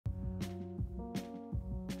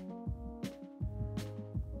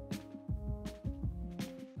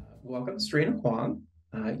welcome, Serena Huang.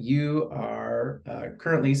 You are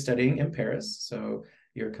currently studying in Paris, so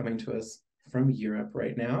you're coming to us from Europe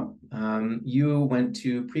right now. You went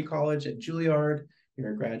to pre-college at Juilliard,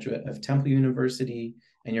 you're a graduate of Temple University,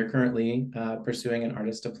 and you're currently pursuing an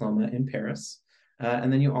artist diploma in Paris.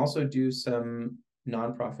 And then you also do some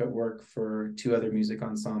nonprofit work for two other music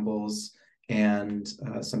ensembles and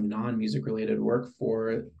some non-music related work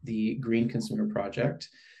for the Green Consumer Project.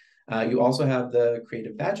 You also have the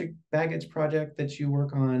Creative Baggage Project that you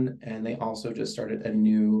work on, and they also just started a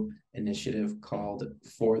new initiative called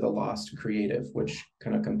For the Lost Creative, which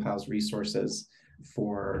kind of compiles resources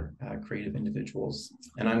for creative individuals.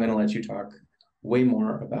 And I'm going to let you talk way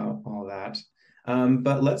more about all that.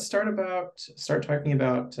 But let's start talking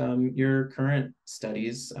about your current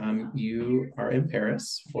studies. You are in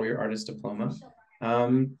Paris for your artist diploma.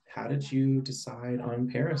 How did you decide on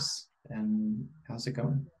Paris, and how's it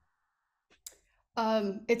going?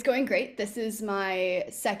 It's going great. This is my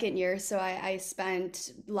second year, so I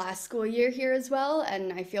spent last school year here as well,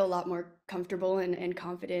 and I feel a lot more comfortable and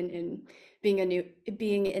confident in being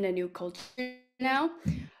in a new culture now.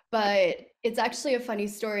 But it's actually a funny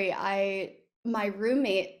story. My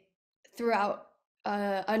roommate throughout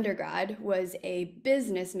undergrad was a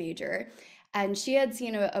business major, and she had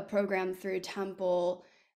seen a program through Temple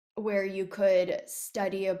where you could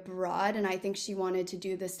study abroad, and I think she wanted to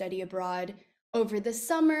do the study abroad over the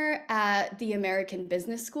summer at the American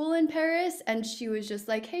Business School in Paris. And she was just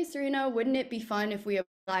like, hey, Serena, wouldn't it be fun if we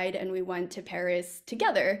applied and we went to Paris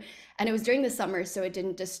together? And it was during the summer, so it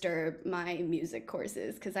didn't disturb my music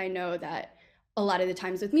courses, because I know that a lot of the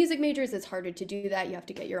times with music majors, it's harder to do that. You have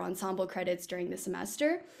to get your ensemble credits during the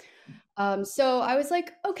semester. So I was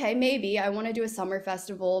like, okay, maybe I want to do a summer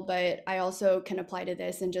festival, but I also can apply to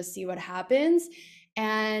this and just see what happens.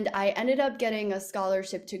 And I ended up getting a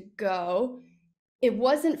scholarship to go. It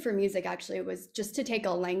wasn't for music, actually. It was just to take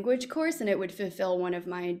a language course, and it would fulfill one of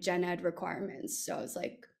my gen ed requirements. So I was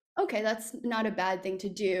like, okay, that's not a bad thing to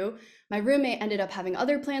do. My roommate ended up having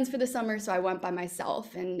other plans for the summer, so I went by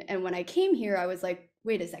myself. And when I came here, I was like,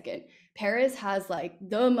 wait a second. Paris has like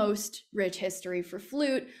the most rich history for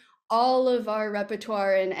flute. All of our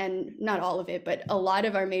repertoire, and not all of it, but a lot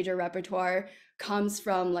of our major repertoire comes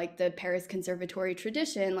from like the Paris conservatory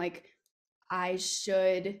tradition. Like, I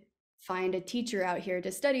should find a teacher out here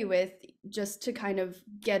to study with, just to kind of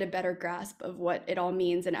get a better grasp of what it all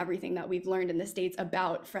means and everything that we've learned in the States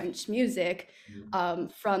about French music,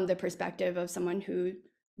 from the perspective of someone who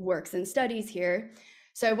works and studies here.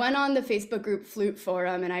 So I went on the Facebook group Flute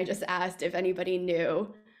Forum, and I just asked if anybody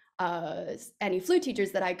knew any flute teachers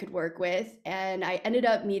that I could work with. And I ended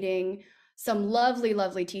up meeting some lovely,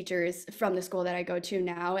 lovely teachers from the school that I go to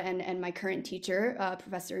now, and my current teacher,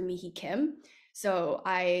 Professor Mihi Kim. So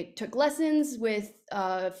I took lessons with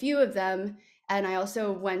a few of them, and I also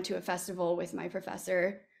went to a festival with my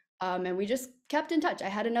professor, and we just kept in touch. I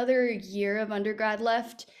had another year of undergrad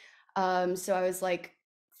left, so I was like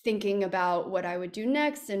thinking about what I would do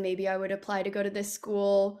next, and maybe I would apply to go to this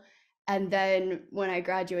school. And then when I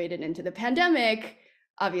graduated into the pandemic,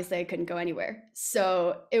 obviously I couldn't go anywhere.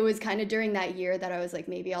 So it was kind of during that year that I was like,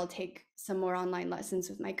 maybe I'll take some more online lessons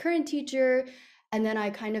with my current teacher. And then I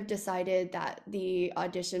kind of decided that the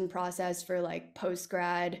audition process for like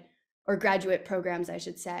post-grad or graduate programs, I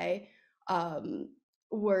should say,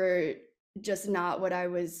 were just not what I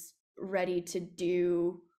was ready to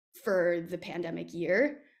do for the pandemic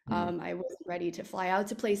year. I wasn't ready to fly out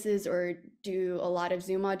to places or do a lot of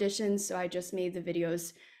Zoom auditions, so I just made the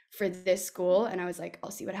videos for this school, and I was like,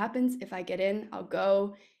 I'll see what happens. If I get in, I'll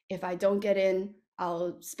go. If I don't get in,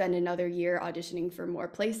 I'll spend another year auditioning for more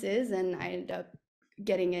places. And I ended up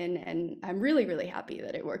getting in, and I'm really, really happy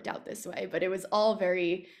that it worked out this way, but it was all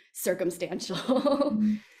very circumstantial.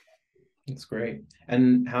 That's great.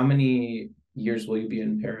 And how many years will you be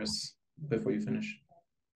in Paris before you finish?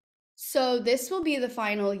 So this will be the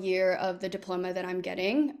final year of the diploma that I'm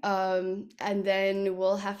getting, and then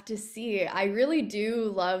we'll have to see. I really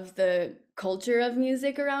do love the culture of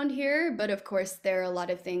music around here, but of course there are a lot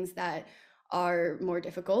of things that are more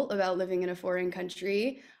difficult about living in a foreign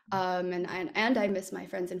country. And I miss my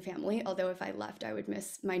friends and family, although if I left, I would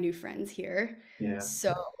miss my new friends here. Yeah.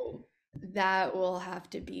 So that will have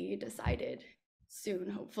to be decided soon,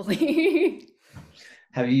 hopefully.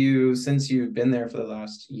 Have you, since you've been there for the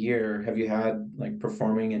last year, have you had like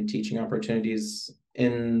performing and teaching opportunities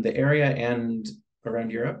in the area and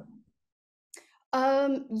around Europe?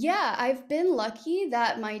 Yeah, I've been lucky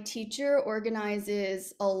that my teacher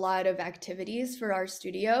organizes a lot of activities for our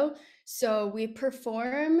studio. So we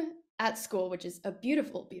perform at school, which is a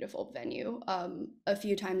beautiful, beautiful venue, a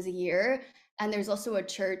few times a year. And there's also a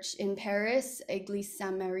church in Paris, Église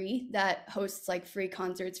Saint-Marie, that hosts like free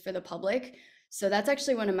concerts for the public. So that's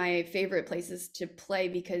actually one of my favorite places to play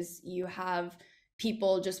because you have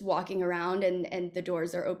people just walking around and the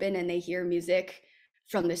doors are open and they hear music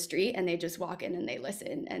from the street and they just walk in and they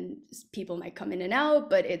listen. And people might come in and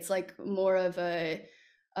out, but it's like more of a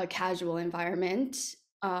casual environment.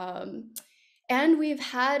 And we've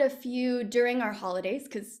had a few during our holidays,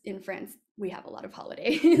 because in France, we have a lot of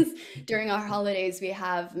holidays. During our holidays, we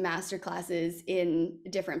have master classes in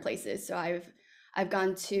different places. So I've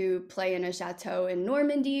gone to play in a chateau in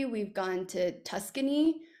Normandy. We've gone to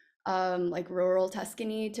Tuscany, like rural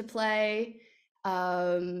Tuscany to play.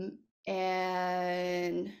 And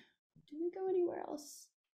did we go anywhere else?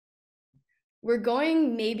 We're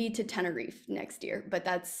going maybe to Tenerife next year, but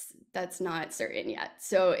that's not certain yet.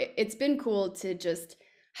 So it's been cool to just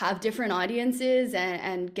have different audiences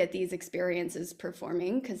and get these experiences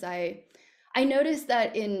performing, because I noticed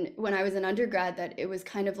that when I was an undergrad that it was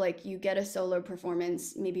kind of like you get a solo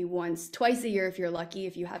performance maybe twice a year if you're lucky,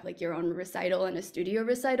 if you have like your own recital and a studio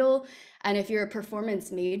recital. And if you're a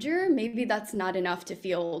performance major, maybe that's not enough to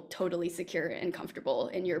feel totally secure and comfortable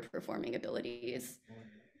in your performing abilities.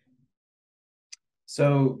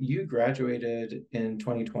 So you graduated in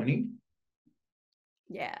 2020?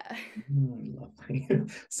 Yeah. Lovely.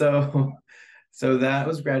 So that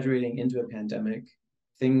was graduating into a pandemic.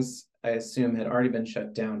 Things, I assume, had already been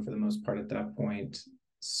shut down for the most part at that point.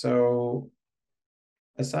 So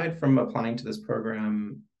aside from applying to this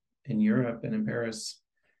program in Europe and in Paris,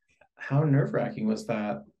 how nerve-wracking was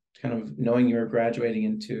that, kind of knowing you were graduating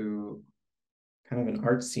into kind of an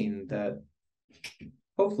art scene that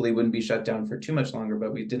hopefully wouldn't be shut down for too much longer,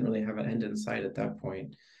 but we didn't really have an end in sight at that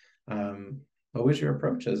point. What was your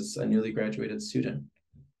approach as a newly graduated student?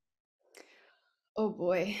 Oh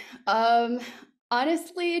boy.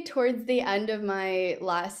 Honestly, towards the end of my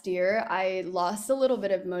last year, I lost a little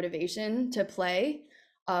bit of motivation to play.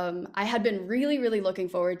 I had been really, really looking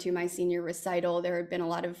forward to my senior recital. There had been a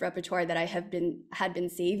lot of repertoire that I had been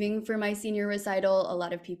saving for my senior recital. A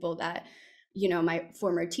lot of people that, my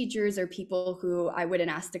former teachers or people who I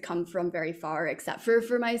wouldn't ask to come from very far, except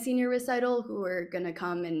for my senior recital, who were gonna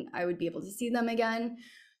come and I would be able to see them again.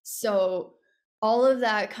 So all of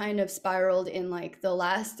that kind of spiraled in like the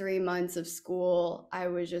last 3 months of school. I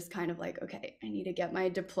was just kind of like, okay, I need to get my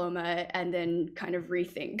diploma and then kind of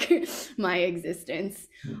rethink my existence.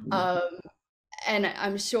 And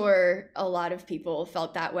I'm sure a lot of people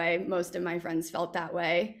felt that way. Most of my friends felt that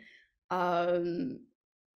way.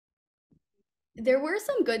 There were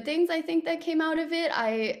some good things I think that came out of it.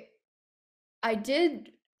 I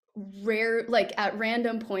did like at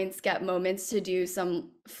random points get moments to do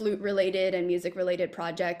some flute related and music related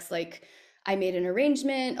projects. Like I made an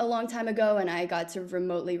arrangement a long time ago and I got to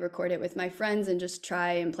remotely record it with my friends and just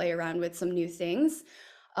try and play around with some new things.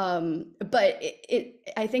 But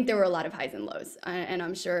I think there were a lot of highs and lows, and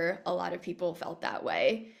I'm sure a lot of people felt that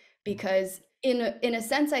way because in a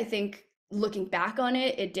sense, I think looking back on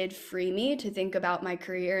it, it did free me to think about my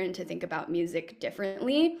career and to think about music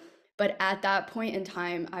differently. But at that point in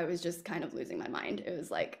time, I was just kind of losing my mind. It was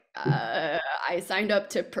like, I signed up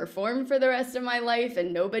to perform for the rest of my life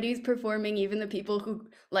and nobody's performing. Even the people who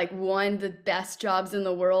like won the best jobs in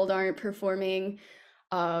the world aren't performing.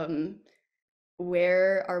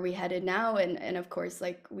 Where are we headed now? And of course,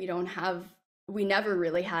 like we never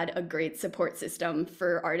really had a great support system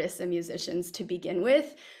for artists and musicians to begin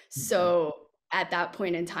with. So at that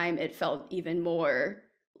point in time, it felt even more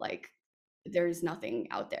like there's nothing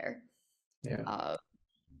out there. Yeah.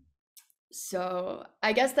 So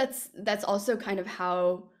I guess that's also kind of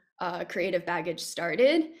how creative baggage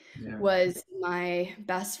started. Yeah. Was my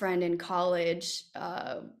best friend in college,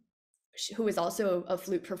 who was also a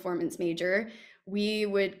flute performance major. We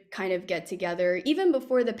would kind of get together even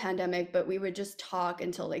before the pandemic, but we would just talk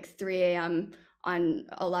until like 3 a.m. on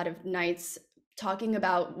a lot of nights, talking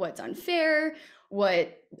about what's unfair,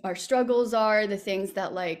 what our struggles are, the things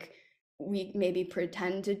that like we maybe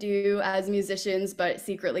pretend to do as musicians, but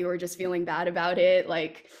secretly we're just feeling bad about it.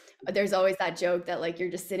 Like there's always that joke that like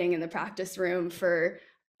you're just sitting in the practice room for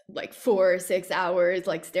like 4 or 6 hours,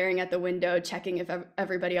 like staring at the window, checking if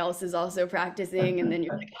everybody else is also practicing. And then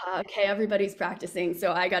you're like, oh, okay, everybody's practicing,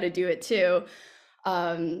 so I got to do it too.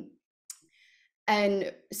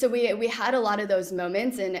 And so we had a lot of those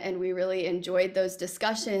moments and we really enjoyed those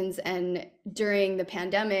discussions. And during the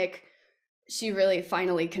pandemic, she really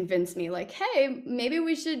finally convinced me like, hey, maybe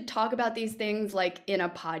we should talk about these things like in a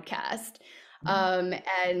podcast.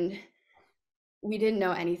 And we didn't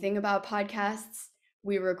know anything about podcasts.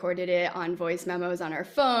 we recorded it on voice memos on our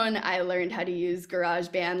phone. I learned how to use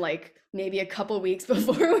GarageBand like maybe a couple weeks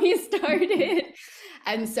before we started.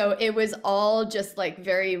 And so it was all just like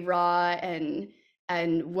very raw, and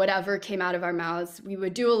whatever came out of our mouths. We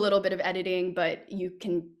would do a little bit of editing, but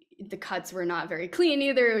the cuts were not very clean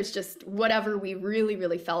either. It was just whatever we really,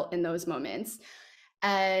 really felt in those moments.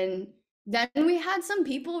 And then we had some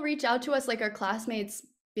people reach out to us, like our classmates,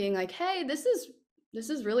 being like, hey, this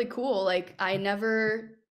is really cool. Like, I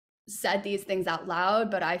never said these things out loud,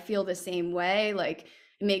 but I feel the same way. Like,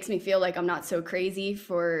 it makes me feel like I'm not so crazy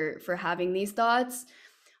for having these thoughts.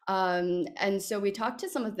 And so we talked to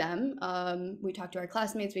some of them. We talked to our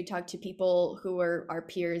classmates. We talked to people who were our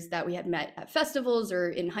peers that we had met at festivals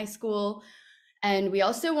or in high school. And we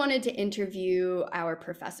also wanted to interview our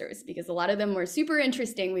professors because a lot of them were super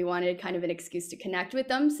interesting. We wanted kind of an excuse to connect with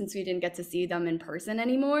them since we didn't get to see them in person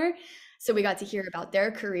anymore. So we got to hear about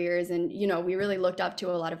their careers, and, you know, we really looked up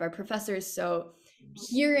to a lot of our professors. So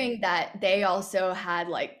hearing that they also had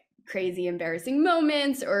like crazy embarrassing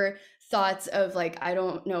moments or thoughts of like, I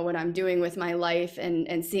don't know what I'm doing with my life,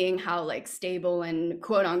 and seeing how like stable and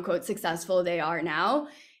quote unquote successful they are now,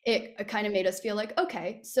 it kind of made us feel like,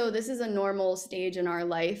 okay, so this is a normal stage in our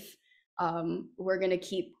life. We're going to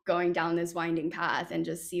keep going down this winding path and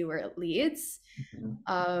just see where it leads.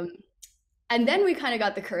 And then we kind of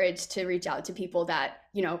got the courage to reach out to people that,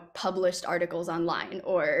 you know, published articles online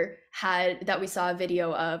or that we saw a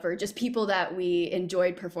video of, or just people that we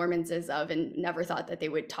enjoyed performances of and never thought that they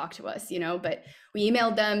would talk to us, you know. But we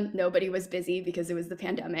emailed them. Nobody was busy because it was the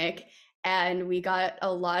pandemic. And we got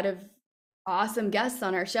a lot of awesome guests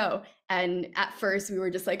on our show. And at first we were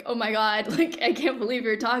just like, oh my God, like, I can't believe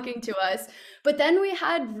you're talking to us. But then we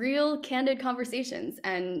had real candid conversations,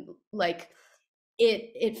 and like,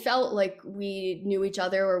 it felt like we knew each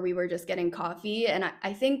other, or we were just getting coffee. And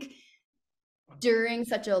I think during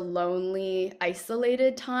such a lonely,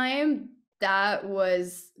 isolated time, that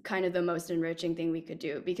was kind of the most enriching thing we could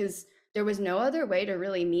do, because there was no other way to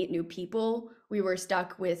really meet new people. We were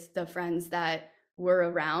stuck with the friends that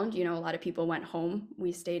were around. You know, a lot of people went home.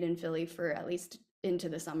 We stayed in Philly for at least into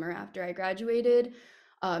the summer after I graduated.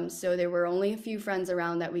 So there were only a few friends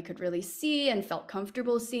around that we could really see and felt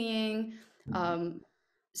comfortable seeing.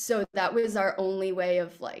 So that was our only way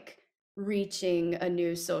of like reaching a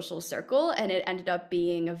new social circle, and it ended up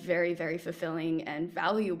being a very, very fulfilling and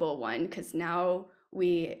valuable one, because now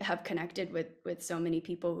we have connected with so many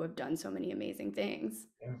people who have done so many amazing things.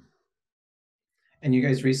 Yeah. And you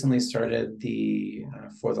guys recently started the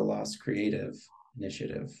For the Lost Creative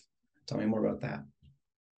Initiative. Tell me more about that.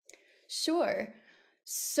 Sure.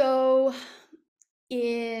 So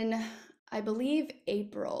in, I believe,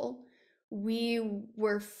 April, we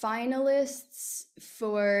were finalists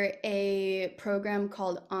for a program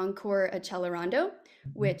called Encore Accelerando,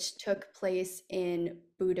 which took place in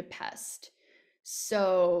Budapest.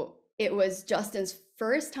 So it was Justin's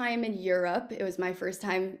first time in Europe. It was my first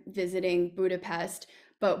time visiting Budapest,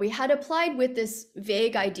 but we had applied with this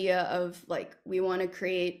vague idea of like, we want to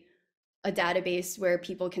create a database where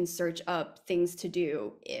people can search up things to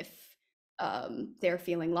do if they're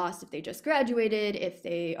feeling lost, if they just graduated, if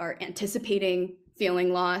they are anticipating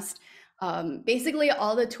feeling lost. Basically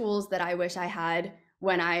all the tools that I wish I had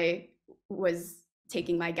when I was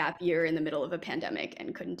taking my gap year in the middle of a pandemic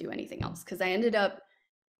and couldn't do anything else. Because I ended up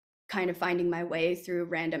kind of finding my way through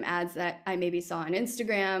random ads that I maybe saw on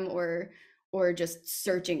Instagram, or just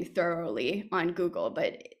searching thoroughly on Google.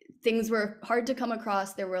 But things were hard to come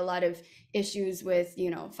across. There were a lot of issues with, you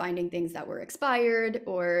know, finding things that were expired,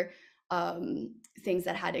 or things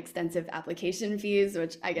that had extensive application fees,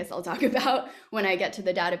 which I guess I'll talk about when I get to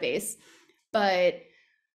the database. But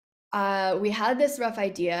we had this rough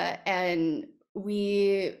idea, and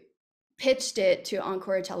we pitched it to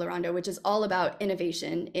Encore Accelerando, which is all about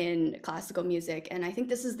innovation in classical music. And I think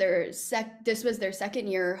this was their second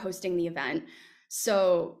year hosting the event.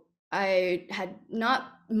 So I had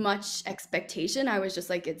not much expectation. I was just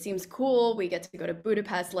like, it seems cool. We get to go to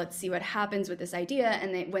Budapest. Let's see what happens with this idea.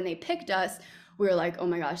 And when they picked us, we were like, oh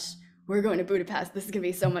my gosh, we're going to Budapest. This is going to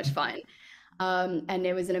be so much fun. And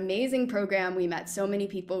it was an amazing program. We met so many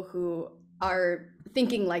people who are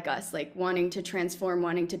thinking like us, like wanting to transform,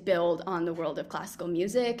 wanting to build on the world of classical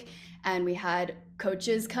music. And we had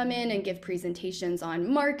coaches come in and give presentations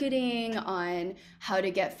on marketing, on how to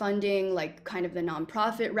get funding, like kind of the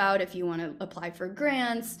nonprofit route if you want to apply for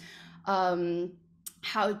grants,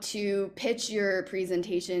 how to pitch your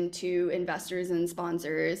presentation to investors and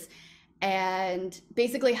sponsors, and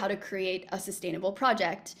basically how to create a sustainable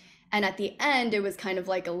project. And at the end, it was kind of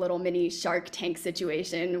like a little mini Shark Tank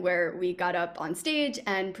situation where we got up on stage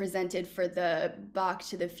and presented for the Bach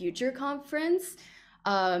to the Future conference.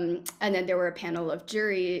 And then there were a panel of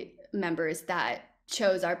jury members that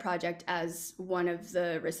chose our project as one of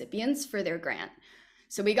the recipients for their grant.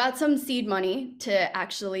 So we got some seed money to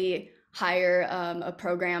actually hire a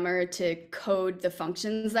programmer to code the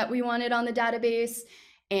functions that we wanted on the database,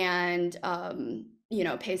 and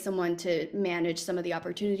pay someone to manage some of the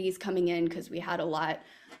opportunities coming in, because we had a lot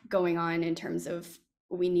going on in terms of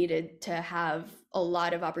we needed to have a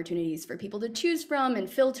lot of opportunities for people to choose from and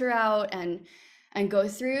filter out and go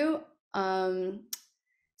through.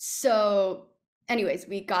 So anyways,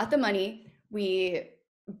 we got the money, we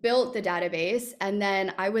built the database, and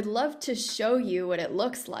then I would love to show you what it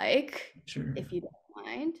looks like, Sure. if you don't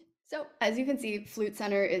mind. So as you can see, Flute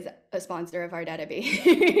Center is a sponsor of our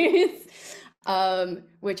database,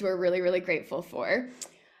 which we're really, really grateful for.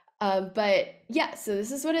 But yeah, so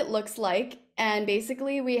this is what it looks like. And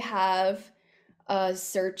basically we have a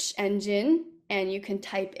search engine, and you can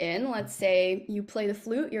type in, let's say you play the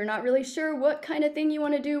flute, you're not really sure what kind of thing you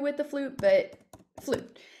want to do with the flute, but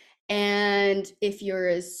flute. And if you're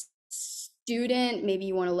a student, maybe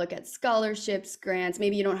you want to look at scholarships, grants,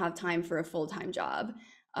 maybe you don't have time for a full-time job.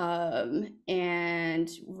 And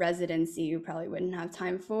residency, you probably wouldn't have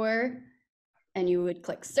time for. And you would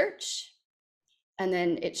click search, and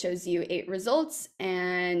then it shows you 8 results.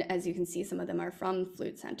 And as you can see, some of them are from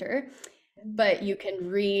Flute Center, but you can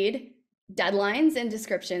read deadlines and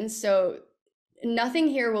descriptions. So nothing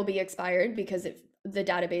here will be expired, because the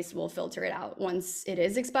database will filter it out once it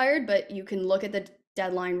is expired, but you can look at the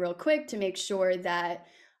deadline real quick to make sure that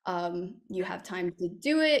you have time to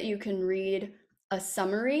do it. You can read a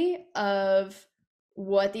summary of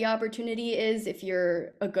what the opportunity is. If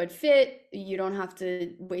you're a good fit, you don't have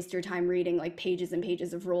to waste your time reading like pages and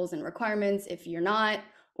pages of rules and requirements. If you're not,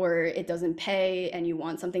 or it doesn't pay and you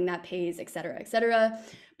want something that pays, et cetera, et cetera.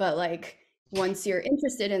 But like, once you're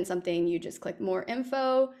interested in something, you just click more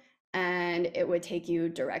info, and it would take you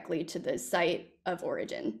directly to the site of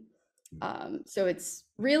origin. So it's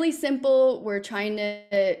really simple. We're trying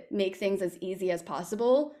to make things as easy as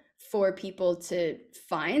possible for people to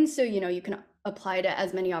find. So, you can apply to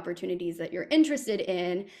as many opportunities that you're interested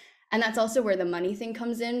in. And that's also where the money thing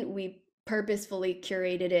comes in. We purposefully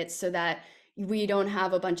curated it so that we don't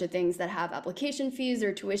have a bunch of things that have application fees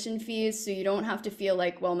or tuition fees. So you don't have to feel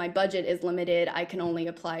like, well, my budget is limited, I can only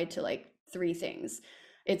apply to like 3 things.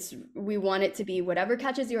 We want it to be whatever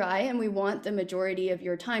catches your eye, and we want the majority of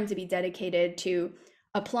your time to be dedicated to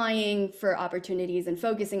applying for opportunities and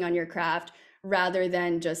focusing on your craft, rather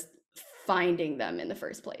than just finding them in the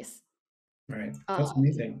first place. Right. That's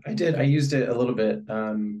amazing. I used it a little bit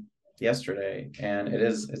yesterday, and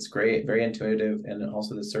it's great, very intuitive. And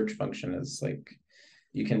also the search function is like,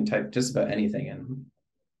 you can type just about anything and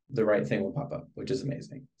the right thing will pop up, which is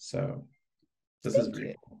amazing. So this is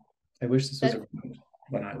great. I wish this was around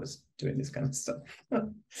when I was doing this kind of stuff.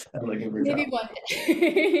 I'm looking for a maybe job. one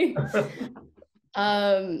day.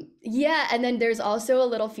 Yeah, and then there's also a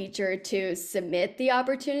little feature to submit the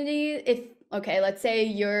opportunity. Okay, let's say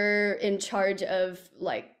you're in charge of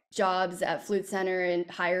like jobs at Flute Center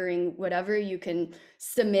and hiring whatever, you can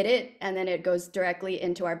submit it, and then it goes directly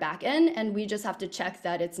into our back end, and we just have to check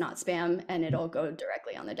that it's not spam, and it'll go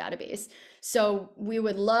directly on the database. So we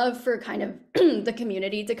would love for kind of the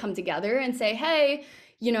community to come together and say, hey,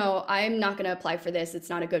 I'm not going to apply for this, it's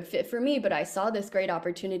not a good fit for me, but I saw this great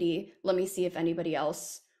opportunity. Let me see if anybody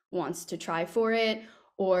else wants to try for it.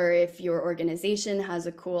 Or if your organization has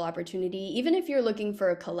a cool opportunity, even if you're looking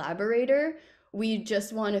for a collaborator, we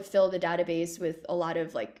just want to fill the database with a lot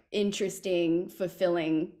of like interesting,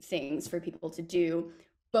 fulfilling things for people to do.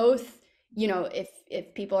 Both,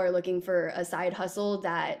 if people are looking for a side hustle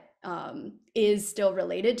that is still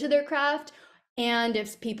related to their craft, and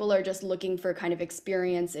if people are just looking for kind of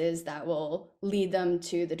experiences that will lead them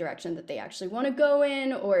to the direction that they actually want to go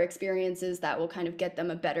in, or experiences that will kind of get them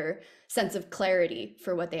a better sense of clarity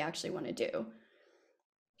for what they actually want to do.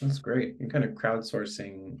 That's great. You're kind of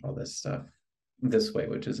crowdsourcing all this stuff this way,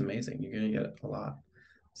 which is amazing. You're going to get a lot.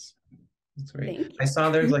 That's great. I saw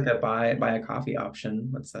there's like a buy a coffee option.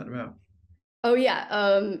 What's that about? Oh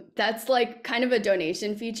yeah, that's like kind of a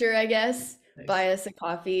donation feature, I guess. Nice. Buy us a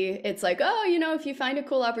coffee. It's like, oh, if you find a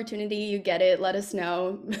cool opportunity, you get it, let us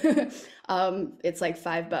know. It's like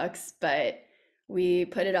 $5, but we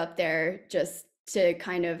put it up there just to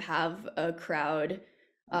kind of have a crowd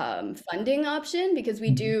funding option, because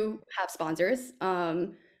we do have sponsors,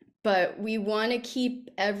 but we want to keep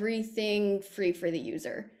everything free for the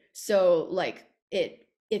user. So like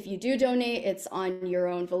if you do donate, it's on your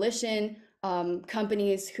own volition.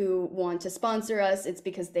 Companies who want to sponsor us, it's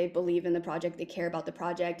because they believe in the project, they care about the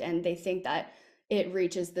project, and they think that it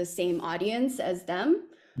reaches the same audience as them.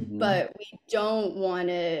 Mhm. But we don't want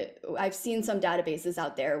to, I've seen some databases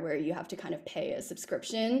out there where you have to kind of pay a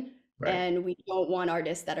subscription, Right, and we don't want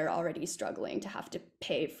artists that are already struggling to have to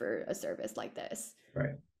pay for a service like this.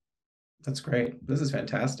 right. That's great. This is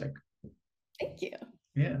fantastic. Thank you.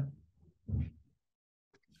 Yeah.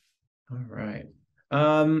 All right.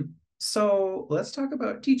 So let's talk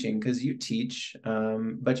about teaching because you teach,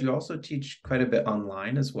 but you also teach quite a bit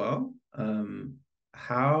online as well.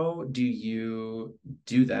 How do you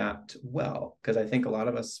do that well? Because I think a lot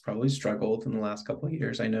of us probably struggled in the last couple of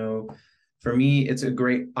years. I know for me, it's a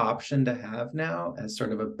great option to have now as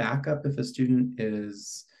sort of a backup if a student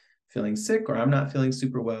is feeling sick or I'm not feeling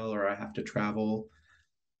super well or I have to travel,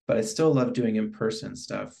 but I still love doing in-person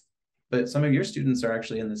stuff. But some of your students are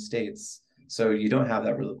actually in the States, so you don't have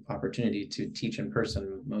that real opportunity to teach in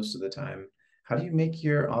person most of the time. How do you make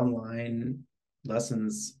your online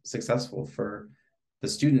lessons successful for the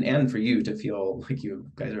student and for you to feel like you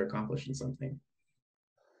guys are accomplishing something?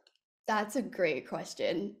 That's a great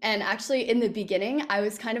question. And actually in the beginning, I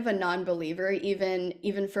was kind of a non-believer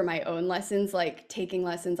even for my own lessons, like taking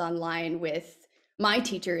lessons online with my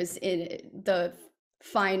teachers in the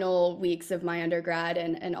final weeks of my undergrad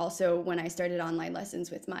and also when I started online lessons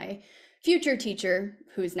with my future teacher,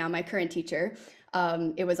 who's now my current teacher.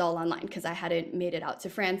 It was all online because I hadn't made it out to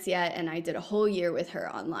France yet, and I did a whole year with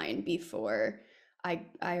her online before I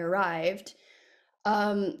arrived.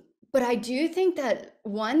 Um, but I do think that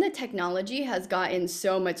one, the technology has gotten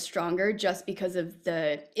so much stronger just because of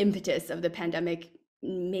the impetus of the pandemic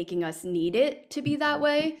making us need it to be that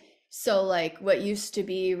way. So, like, what used to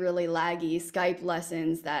be really laggy Skype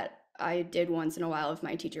lessons that I did once in a while if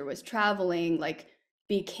my teacher was traveling, like,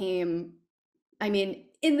 became, I mean,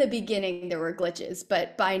 in the beginning there were glitches,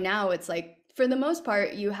 but by now it's like, for the most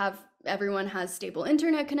part, everyone has stable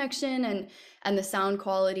internet connection and the sound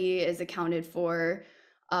quality is accounted for.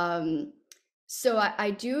 Um, so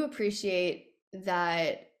I do appreciate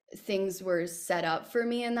that things were set up for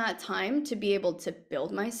me in that time to be able to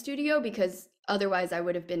build my studio because otherwise I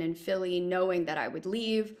would have been in Philly knowing that I would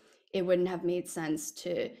leave. It wouldn't have made sense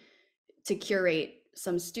to curate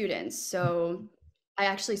some students. So I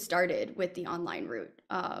actually started with the online route.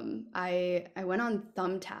 I went on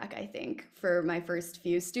Thumbtack, I think, for my first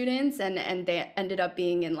few students, and they ended up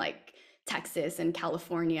being in like Texas and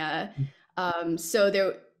California. So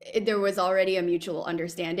there was already a mutual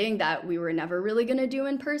understanding that we were never really going to do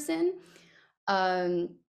in person. Um,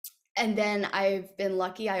 and then I've been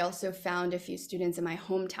lucky. I also found a few students in my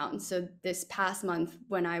hometown. So this past month,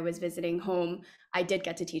 when I was visiting home, I did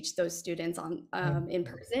get to teach those students on in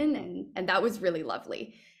person, and that was really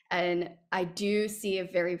lovely. And I do see a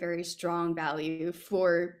very, very strong value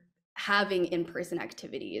for having in-person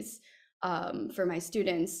activities for my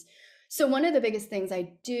students. So one of the biggest things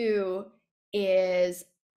I do is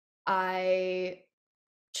I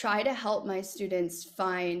try to help my students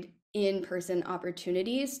find in-person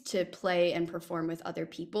opportunities to play and perform with other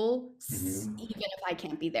people, Mhm. even if I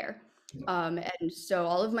can't be there. And so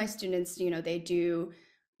all of my students, they do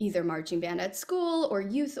either marching band at school or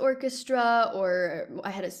youth orchestra, or I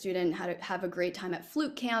had a student had have a great time at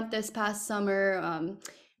flute camp this past summer.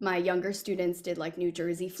 My younger students did like New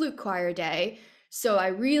Jersey Flute Choir Day. So I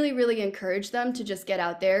really, really encourage them to just get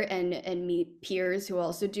out there and meet peers who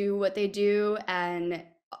also do what they do and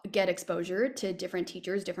get exposure to different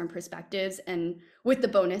teachers, different perspectives, and with the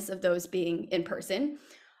bonus of those being in person.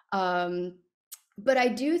 Um, but I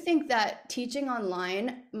do think that teaching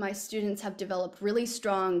online, my students have developed really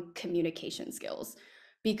strong communication skills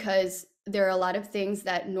because there are a lot of things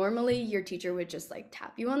that normally your teacher would just like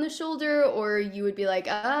tap you on the shoulder, or you would be like,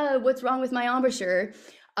 what's wrong with my embouchure?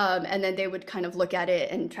 And then they would kind of look at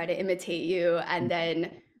it and try to imitate you and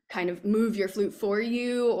then kind of move your flute for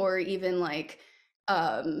you, or even like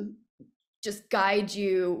um, just guide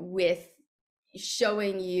you with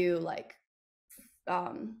showing you like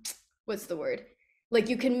um what's the word, like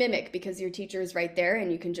you can mimic because your teacher is right there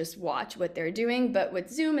and you can just watch what they're doing. But with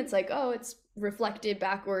Zoom it's like, oh, it's reflected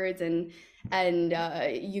backwards and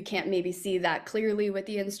you can't maybe see that clearly with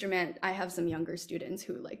the instrument. I have some younger students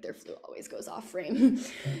who like their flute always goes off frame.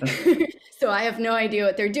 So I have no idea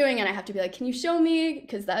what they're doing and I have to be like, can you show me,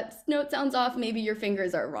 because that note sounds off, maybe your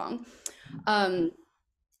fingers are wrong. um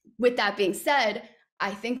with that being said,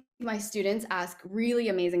 I think my students ask really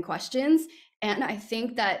amazing questions, and I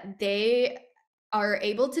think that they are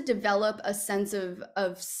able to develop a sense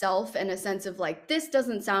of self and a sense of like, this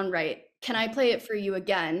doesn't sound right. Can I play it for you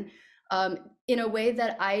again? in a way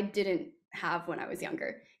that I didn't have when I was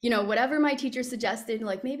younger. You know, whatever my teacher suggested,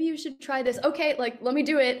 like maybe you should try this. Okay, like let me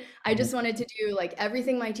do it. I just wanted to do like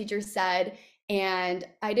everything my teacher said. And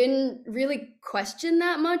I didn't really question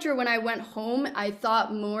that much. Or when I went home, I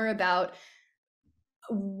thought more about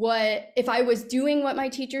what if I was doing what my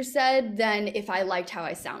teacher said than if I liked how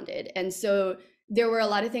I sounded. And so there were a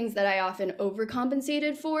lot of things that I often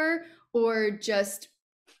overcompensated for, or just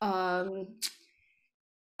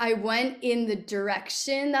I went in the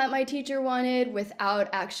direction that my teacher wanted without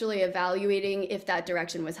actually evaluating if that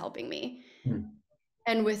direction was helping me.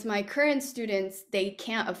 And with my current students, they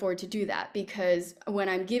can't afford to do that, because when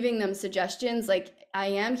I'm giving them suggestions, like I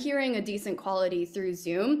am hearing a decent quality through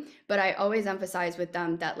Zoom, but I always emphasize with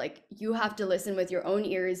them that like you have to listen with your own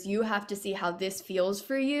ears. You have to see how this feels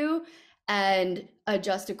for you and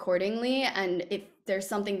adjust accordingly. And if there's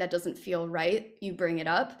something that doesn't feel right, you bring it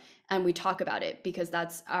up and we talk about it, because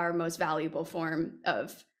that's our most valuable form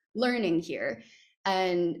of learning here.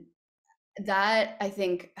 And that I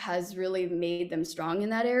think has really made them strong in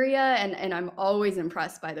that area. And I'm always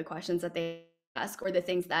impressed by the questions that they ask or the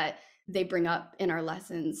things that they bring up in our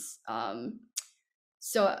lessons.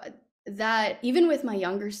 So that even with my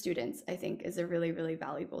younger students, I think is a really, really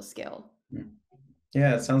valuable skill.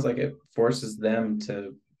 Yeah, it sounds like it forces them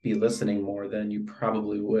to be listening more than you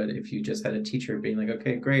probably would if you just had a teacher being like,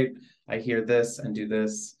 okay, great, I hear this and do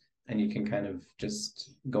this, and you can kind of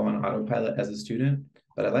just go on autopilot as a student.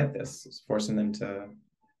 But I like this. It's forcing them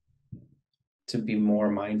to be more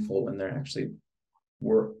mindful when they're actually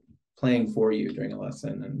playing for you during a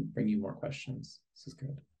lesson and bring you more questions. This is good.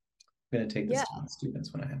 I'm going to take this to my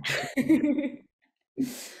students when I have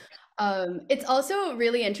to. It's also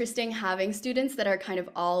really interesting having students that are kind of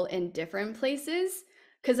all in different places.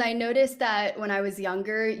 Because I noticed that when I was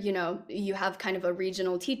younger, you know, you have kind of a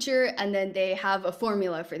regional teacher and then they have a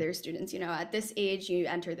formula for their students. You know, at this age, you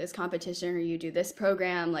enter this competition or you do this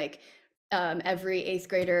program. Like every 8th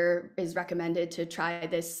grader is recommended to try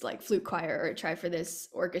this like flute choir or try for this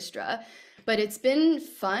orchestra. But it's been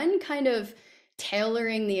fun kind of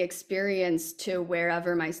tailoring the experience to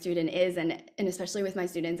wherever my student is, and especially with my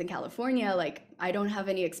students in California, like I don't have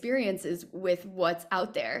any experiences with what's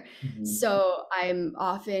out there. So I'm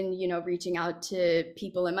often, you know, reaching out to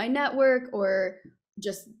people in my network or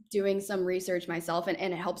just doing some research myself, and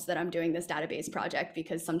it helps that I'm doing this database project,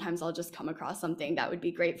 because sometimes I'll just come across something that would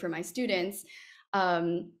be great for my students,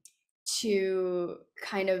 to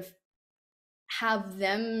kind of have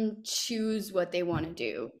them choose what they want to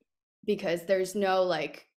do, because there's no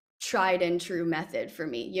like tried and true method for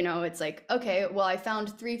me. You know, it's like, okay, well, I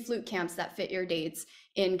found 3 flute camps that fit your dates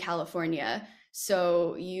in California.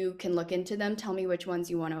 So you can look into them, tell me which ones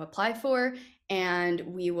you want to apply for, and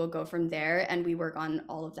we will go from there and we work on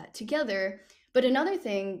all of that together. But another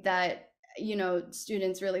thing that, you know,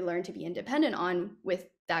 students really learn to be independent on with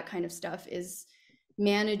that kind of stuff is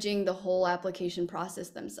managing the whole application process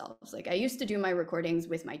themselves. Like I used to do my recordings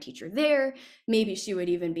with my teacher there. Maybe she would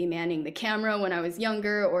even be manning the camera when I was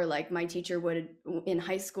younger, or like my teacher would in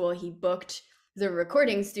high school, he booked the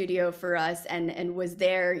recording studio for us and was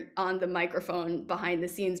there on the microphone behind the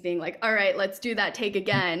scenes being like, all right, let's do that take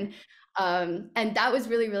again. And that was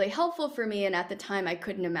really, really helpful for me. And at the time I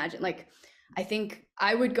couldn't imagine, like, I think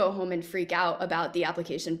I would go home and freak out about the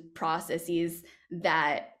application processes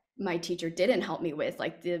that my teacher didn't help me with,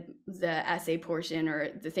 like the essay portion or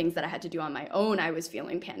the things that I had to do on my own. I was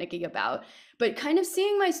feeling panicky about, but kind of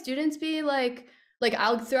seeing my students be like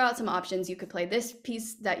I'll throw out some options. You could play this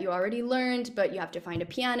piece that you already learned, but you have to find a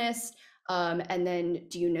pianist. And then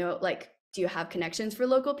do you have connections for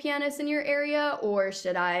local pianists in your area, or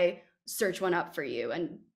should I search one up for you?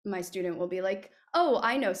 And my student will be like, oh,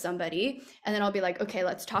 I know somebody. And then I'll be like, okay,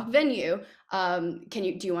 let's talk venue. Do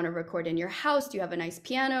you want to record in your house? Do you have a nice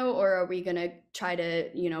piano? Or are we going to try to,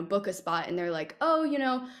 you know, book a spot? And they're like, oh, you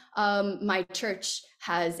know, my church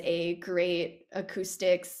has a great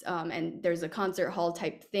acoustics, and there's a concert hall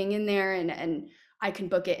type thing in there, and I can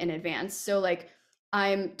book it in advance. So like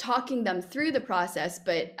I'm talking them through the process,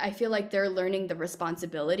 but I feel like they're learning the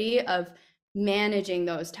responsibility of managing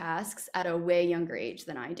those tasks at a way younger age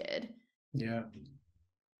than I did. Yeah,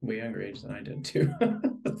 way younger age than I did too.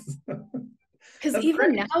 Because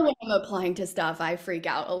even now when I'm applying to stuff, I freak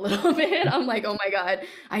out a little bit. I'm like, oh my God,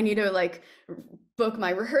 I need to like book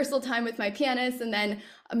my rehearsal time with my pianist. And then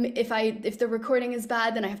if the recording is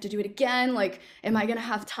bad, then I have to do it again. Like, am I gonna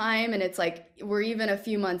have time? And it's like, we're even a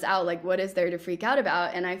few months out, like what is there to freak out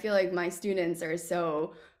about? And I feel like my students are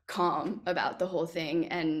so calm about the whole thing.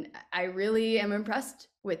 And I really am impressed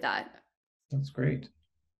with that. That's great.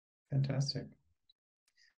 Fantastic.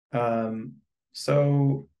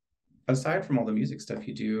 So aside from all the music stuff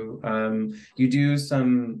you do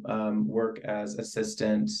some work as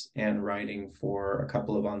assistant and writing for a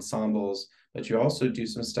couple of ensembles, but you also do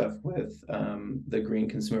some stuff with the Green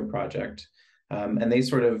Consumer Project. And they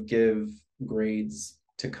sort of give grades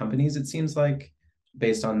to companies, it seems like,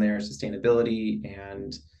 based on their sustainability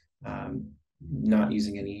and not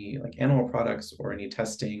using any like animal products or any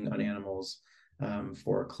testing on animals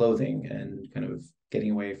for clothing, and kind of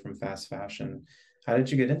getting away from fast fashion. How did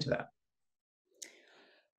you get into that?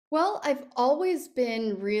 Well, I've always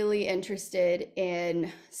been really interested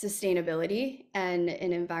in sustainability and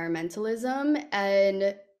in environmentalism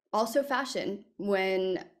and also fashion.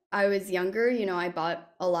 When I was younger, I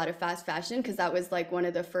bought a lot of fast fashion because that was like one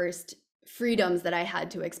of the first freedoms that I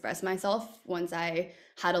had to express myself once I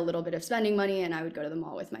had a little bit of spending money and I would go to the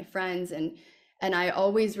mall with my friends, and I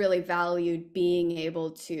always really valued being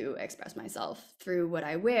able to express myself through what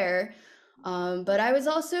I wear. But I was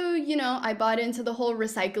also, I bought into the whole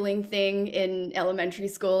recycling thing in elementary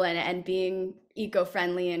school and being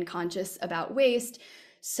eco-friendly and conscious about waste.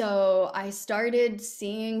 So I started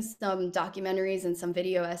seeing some documentaries and some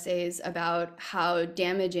video essays about how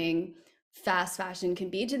damaging fast fashion can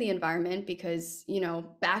be to the environment because,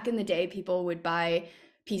 back in the day, people would buy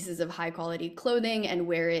pieces of high quality clothing and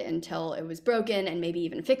wear it until it was broken and maybe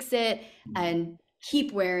even fix it and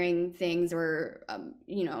keep wearing things. Or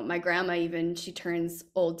my grandma, even, she turns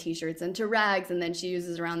old t-shirts into rags and then she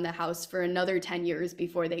uses around the house for another 10 years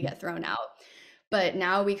before they get thrown out. But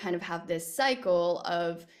now we kind of have this cycle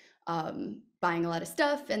of buying a lot of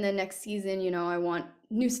stuff, and then next season, I want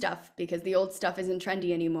new stuff because the old stuff isn't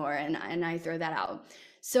trendy anymore, and I throw that out.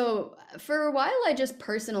 So for a while, I just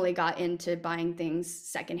personally got into buying things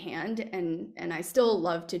secondhand, and I still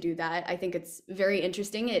love to do that. I think it's very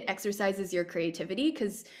interesting. It exercises your creativity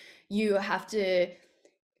because you have to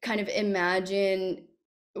kind of imagine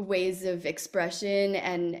ways of expression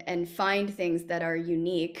and find things that are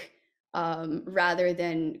unique, rather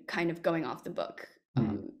than kind of going off the book.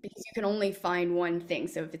 Because you can only find one thing.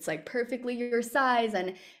 So if it's like perfectly your size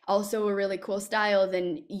and also a really cool style,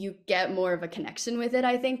 then you get more of a connection with it,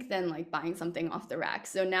 I think, than like buying something off the rack.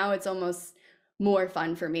 So now it's almost more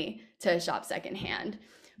fun for me to shop secondhand.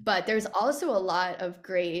 But there's also a lot of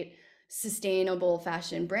great sustainable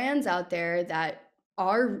fashion brands out there that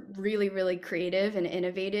are really, really creative and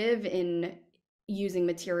innovative in using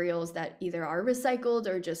materials that either are recycled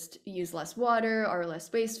or just use less water, are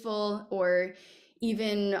less wasteful, or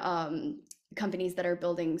even companies that are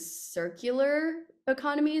building circular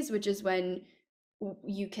economies, which is when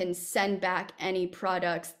you can send back any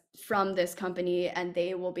products from this company and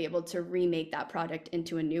they will be able to remake that product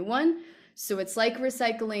into a new one. So it's like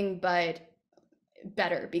recycling, but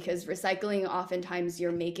better, because recycling, oftentimes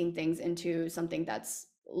you're making things into something that's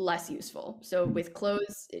less useful. So with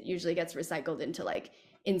clothes, it usually gets recycled into like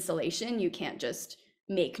insulation. You can't just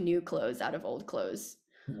make new clothes out of old clothes.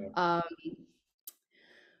 Yeah.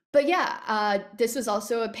 But yeah, this was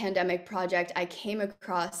also a pandemic project. I came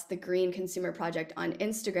across the Green Consumer Project on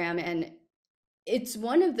Instagram, and it's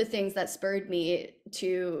one of the things that spurred me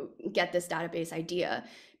to get this database idea,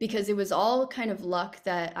 because it was all kind of luck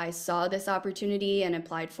that I saw this opportunity and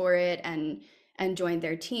applied for it and joined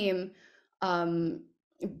their team.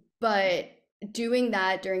 But doing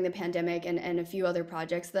that during the pandemic and a few other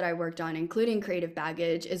projects that I worked on, including Creative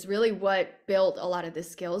Baggage, is really what built a lot of the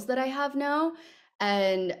skills that I have now.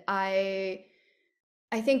 And I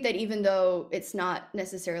think that even though it's not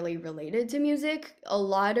necessarily related to music, a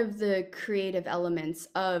lot of the creative elements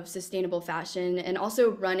of sustainable fashion and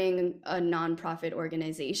also running a nonprofit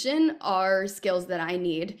organization are skills that I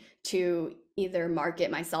need to either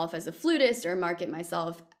market myself as a flutist or market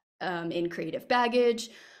myself in Creative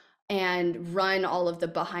Baggage, and run all of the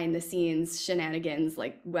behind the scenes shenanigans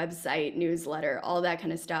like website, newsletter, all that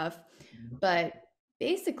kind of stuff. But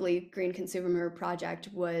basically, Green Consumer Project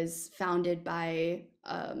was founded by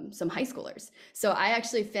some high schoolers. So I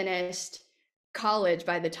actually finished college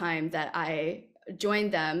by the time that I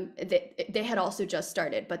joined them. They had also just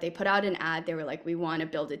started, but they put out an ad. They were like, we want to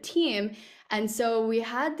build a team. And so we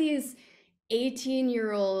had these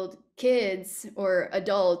 18-year-old kids or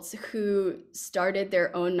adults who started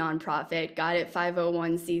their own nonprofit, got it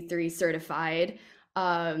 501c3 certified,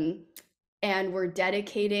 and were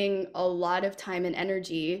dedicating a lot of time and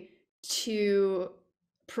energy to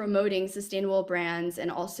promoting sustainable brands and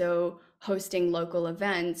also hosting local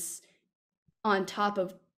events on top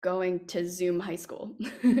of going to Zoom high school.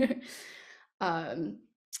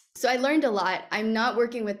 So I learned a lot. I'm not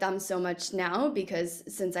working with them so much now because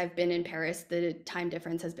since I've been in Paris, the time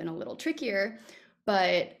difference has been a little trickier.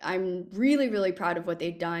 but I'm really, really proud of what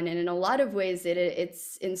they've done. And in a lot of ways,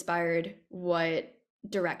 it's inspired what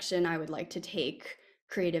direction I would like to take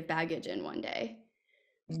creative baggage in one day.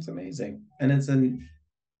 It's amazing. And it's in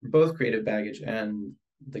both Creative Baggage and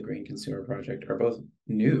the Green Consumer Project are both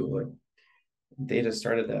new. Like they just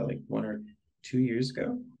started that like 1 or 2 years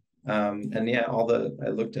ago. And yeah, I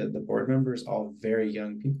looked at the board members, all very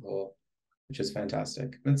young people, which is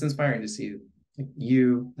fantastic. And it's inspiring to see like,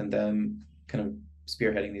 you and them kind of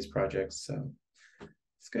spearheading these projects. So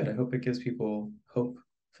it's good. I hope it gives people hope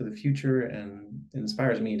for the future and it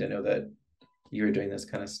inspires me to know that you're doing this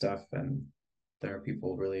kind of stuff and there are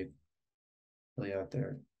people really, really out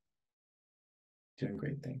there doing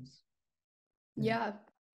great things. Yeah.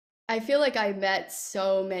 I feel like I met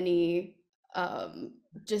so many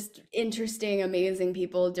just interesting, amazing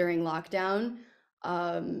people during lockdown.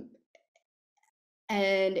 Um,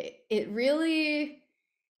 and it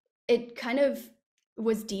kind of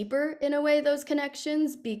was deeper in a way, those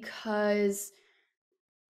connections, because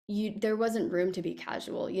there wasn't room to be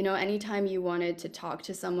casual. Anytime you wanted to talk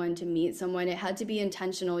to someone, to meet someone, it had to be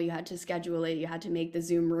intentional. You had to schedule it. You had to make the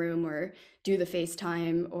Zoom room or do the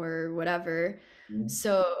FaceTime or whatever. Mm-hmm.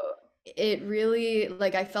 So it really,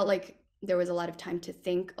 like, I felt like there was a lot of time to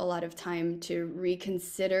think, a lot of time to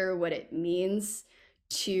reconsider what it means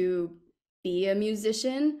to be a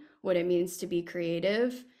musician, what it means to be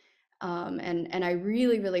creative. And I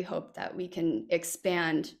really, really hope that we can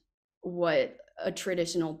expand what a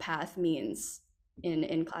traditional path means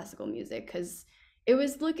in classical music, because it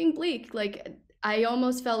was looking bleak. Like I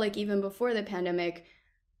almost felt like even before the pandemic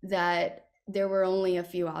that there were only a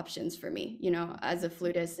few options for me, as a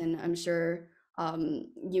flutist, and I'm sure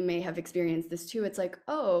you may have experienced this too. It's like,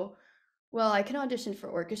 oh, well, I can audition for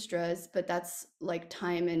orchestras, but that's like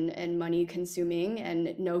time and money consuming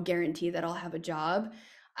and no guarantee that I'll have a job.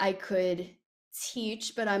 I could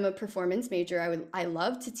teach, but I'm a performance major. I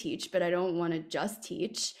love to teach, but I don't want to just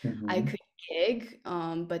teach. I Mm-hmm. could gig,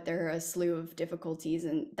 but there are a slew of difficulties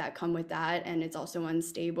that come with that, and it's also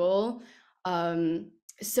unstable.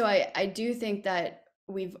 So I do think that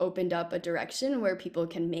we've opened up a direction where people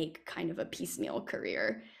can make kind of a piecemeal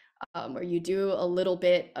career, where you do a little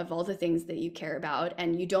bit of all the things that you care about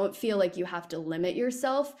and you don't feel like you have to limit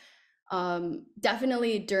yourself.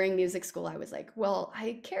 Definitely during music school, I was like, well,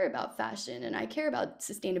 I care about fashion and I care about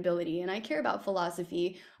sustainability and I care about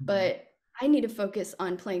philosophy, but I need to focus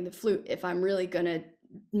on playing the flute if I'm really going to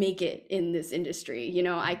make it in this industry.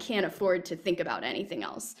 I can't afford to think about anything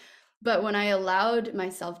else. But when I allowed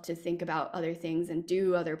myself to think about other things and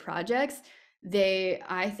do other projects, they,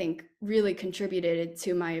 I think, really contributed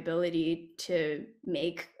to my ability to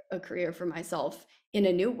make a career for myself in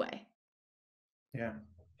a new way. Yeah,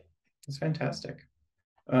 it's fantastic.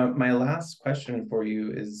 My last question for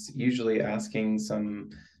you is usually asking some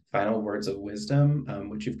final words of wisdom,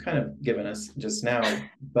 which you've kind of given us just now.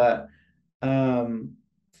 But um,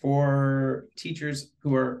 for teachers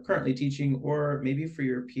who are currently teaching, or maybe for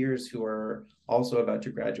your peers who are also about to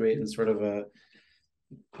graduate in sort of a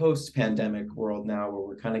post-pandemic world now, where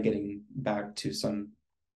we're kind of getting back to some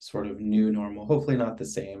sort of new normal, hopefully not the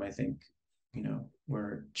same. I think,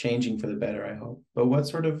 we're changing for the better, I hope. But what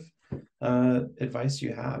sort of advice do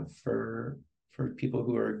you have for people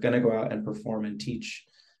who are going to go out and perform and teach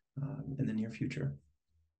in the near future?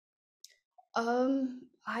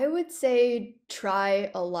 I would say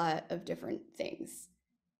try a lot of different things,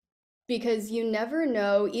 because you never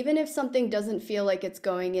know, even if something doesn't feel like it's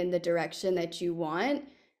going in the direction that you want,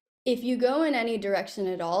 if you go in any direction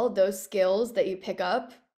at all, those skills that you pick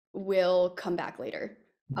up will come back later.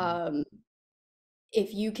 Um,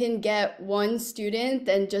 if you can get one student,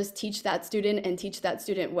 then just teach that student and teach that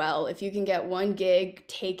student well. If you can get one gig,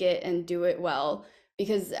 take it and do it well,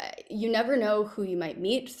 because you never know who you might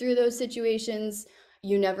meet through those situations.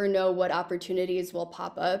 You never know what opportunities will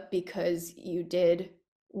pop up because you did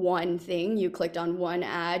one thing, you clicked on one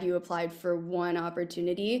ad, you applied for one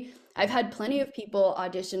opportunity. I've had plenty of people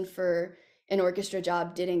audition for an orchestra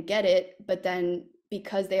job, didn't get it, but then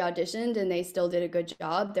because they auditioned and they still did a good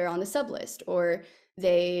job, they're on the sub list, or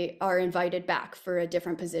they are invited back for a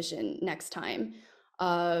different position next time.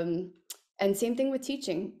 Um, and same thing with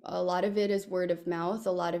teaching. A lot of it is word of mouth.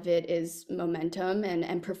 A lot of it is momentum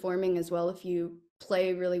and performing as well. If you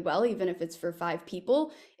play really well, even if it's for 5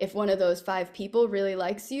 people, if one of those 5 people really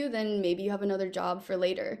likes you, then maybe you have another job for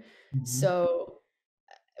later. Mm-hmm. So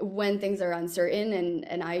when things are uncertain,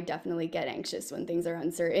 and I definitely get anxious when things are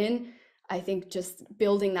uncertain, I think just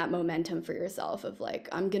building that momentum for yourself of like,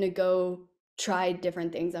 I'm gonna go try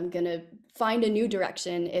different things. I'm gonna find a new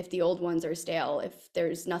direction if the old ones are stale, if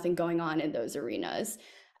there's nothing going on in those arenas.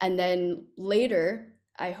 And then later,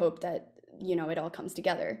 I hope that, you know, it all comes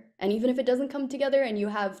together. And even if it doesn't come together and you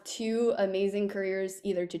have two amazing careers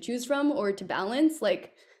either to choose from or to balance,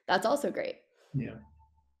 like that's also great. Yeah,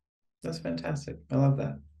 that's fantastic. I love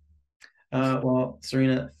that. Well,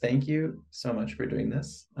 Serena, thank you so much for doing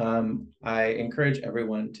this. I encourage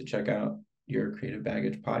everyone to check out your Creative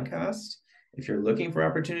Baggage podcast. If you're looking for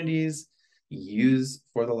opportunities, use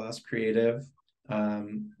For the Lost Creative.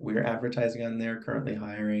 We're advertising on there, currently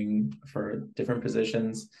hiring for different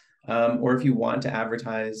positions. Or if you want to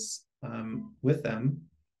advertise with them,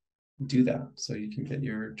 do that so you can get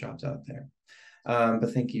your jobs out there.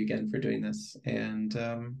 But thank you again for doing this, and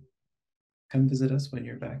come visit us when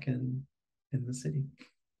you're back in the city.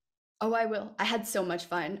 Oh, I will. I had so much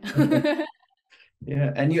fun.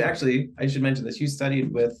 Yeah, and you actually, I should mention this, you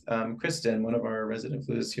studied with Kristen, one of our resident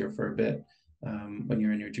flutists here for a bit when you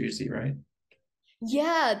were in New Jersey, right?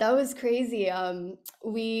 Yeah, that was crazy.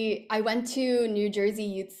 I went to New Jersey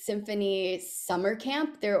Youth Symphony summer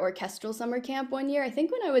camp, their orchestral summer camp one year, I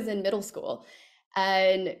think when I was in middle school.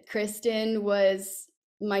 And Kristen was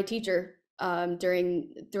my teacher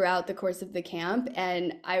throughout the course of the camp.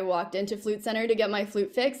 And I walked into Flute Center to get my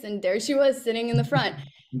flute fixed, and there she was sitting in the front.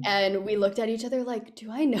 And we looked at each other like, do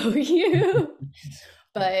I know you?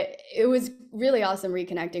 But it was really awesome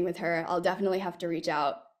reconnecting with her. I'll definitely have to reach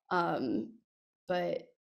out. But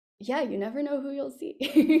yeah, you never know who you'll see.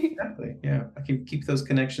 Exactly. Yeah, I can keep those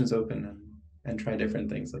connections open and try different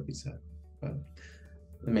things, like you said. But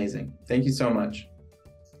amazing. Thank you so much.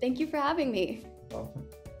 Thank you for having me. Welcome.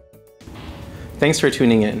 Thanks for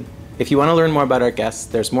tuning in. If you want to learn more about our guests,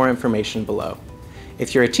 there's more information below.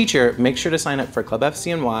 If you're a teacher, make sure to sign up for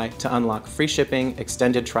ClubFCNY to unlock free shipping,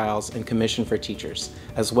 extended trials, and commission for teachers,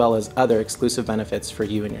 as well as other exclusive benefits for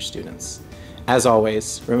you and your students. As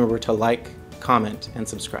always, remember to like, comment, and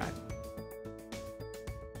subscribe.